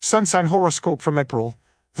Sun sign horoscope from April,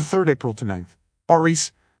 the 3rd April to 9th.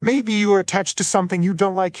 Aries, maybe you are attached to something you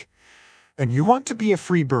don't like, and you want to be a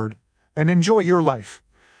free bird and enjoy your life.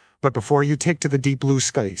 But before you take to the deep blue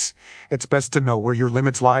skies, it's best to know where your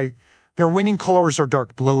limits lie. Their winning colors are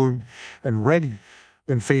dark blue and red,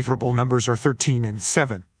 and favorable numbers are 13 and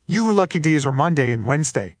 7. Your lucky days are Monday and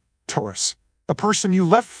Wednesday. Taurus, a person you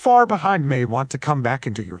left far behind may want to come back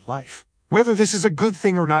into your life. Whether this is a good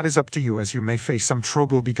thing or not is up to you, as you may face some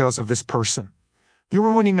trouble because of this person.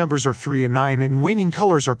 Your winning numbers are 3 and 9, and winning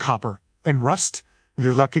colors are copper and rust.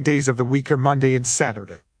 Your lucky days of the week are Monday and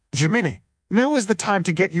Saturday. Gemini, now is the time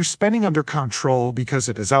to get your spending under control because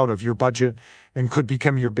it is out of your budget and could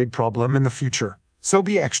become your big problem in the future. So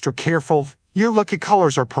be extra careful. Your lucky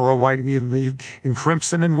colors are pearl white and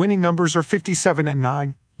crimson, and winning numbers are 57 and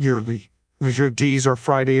 9. Your days are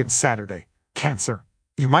Friday and Saturday. Cancer,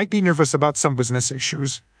 you might be nervous about some business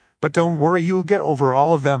issues, but don't worry, you'll get over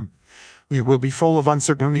all of them. You will be full of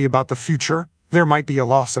uncertainty about the future. There might be a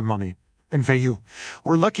loss of money. And for you,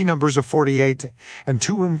 where lucky numbers are 48 and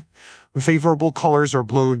 2, and favorable colors are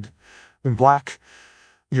blue and black.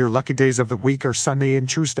 Your lucky days of the week are Sunday and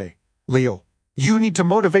Tuesday. Leo, you need to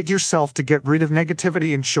motivate yourself to get rid of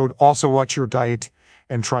negativity and should also watch your diet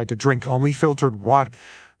and try to drink only filtered water,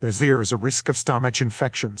 as there is a risk of stomach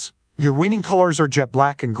infections. Your winning colors are jet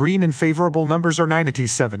black and green, and favorable numbers are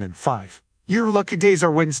 97 and 5. Your lucky days are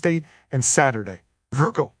Wednesday and Saturday.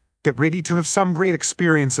 Virgo, get ready to have some great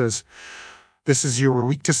experiences. This is your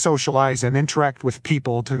week to socialize and interact with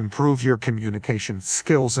people to improve your communication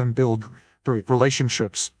skills and build great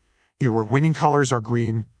relationships. Your winning colors are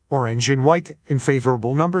green, orange, and white, and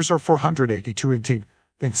favorable numbers are 482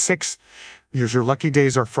 and 6. Your lucky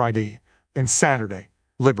days are Friday and Saturday.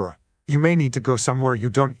 Libra, you may need to go somewhere you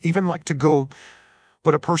don't even like to go,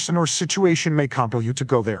 but a person or situation may compel you to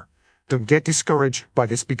go there. Don't get discouraged by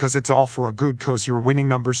this because it's all for a good cause. Your winning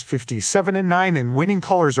numbers 57 and 9, and winning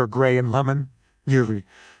colors are gray and lemon. Your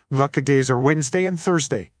lucky days are Wednesday and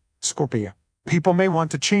Thursday. Scorpio, people may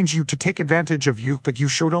want to change you to take advantage of you, but you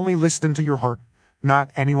should only listen to your heart,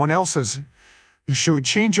 not anyone else's. You should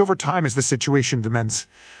change over time as the situation demands.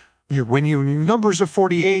 Your winning numbers are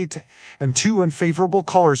 48 and 2, and favorable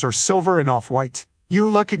colors are silver and off-white. Your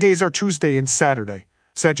lucky days are Tuesday and Saturday.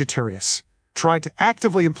 Sagittarius, try to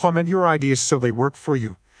actively implement your ideas so they work for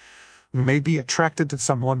you. You may be attracted to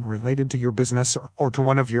someone related to your business or to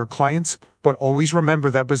one of your clients, but always remember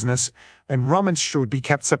that business and romance should be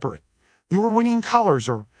kept separate. Your winning colors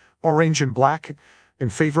are orange and black,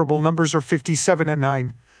 and favorable numbers are 57 and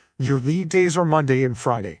 9. Your lead days are Monday and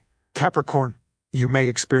Friday. Capricorn, you may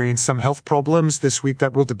experience some health problems this week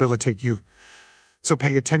that will debilitate you. So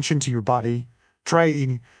pay attention to your body. Try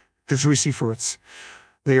eating the juicy fruits.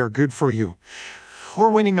 They are good for you. Your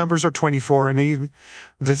winning numbers are 24 and 8.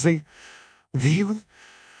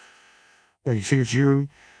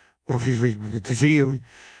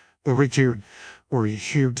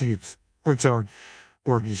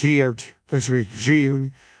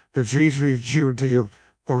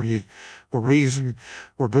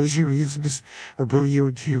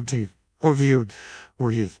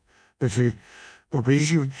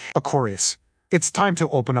 Aquarius, it's time to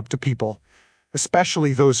open up to people,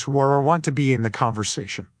 especially those who are or want to be in the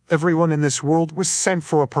conversation. Everyone in this world was sent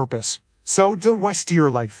for a purpose, so don't waste your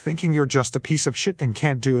life thinking you're just a piece of shit and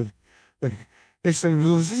can't do it. If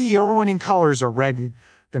your winning colors are red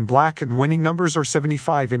and black, and winning numbers are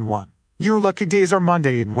 75 and 1. Your lucky days are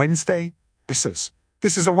Monday and Wednesday. This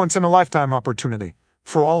is a once-in-a-lifetime opportunity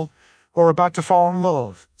for all who are about to fall in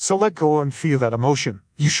love. So let go and feel that emotion.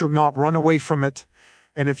 You should not run away from it.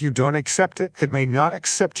 And if you don't accept it, it may not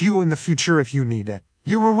accept you in the future if you need it.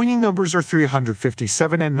 Your winning numbers are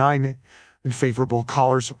 357 and 9, and favorable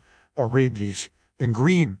colors are red and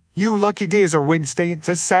green. Your lucky days are Wednesday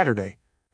to Saturday.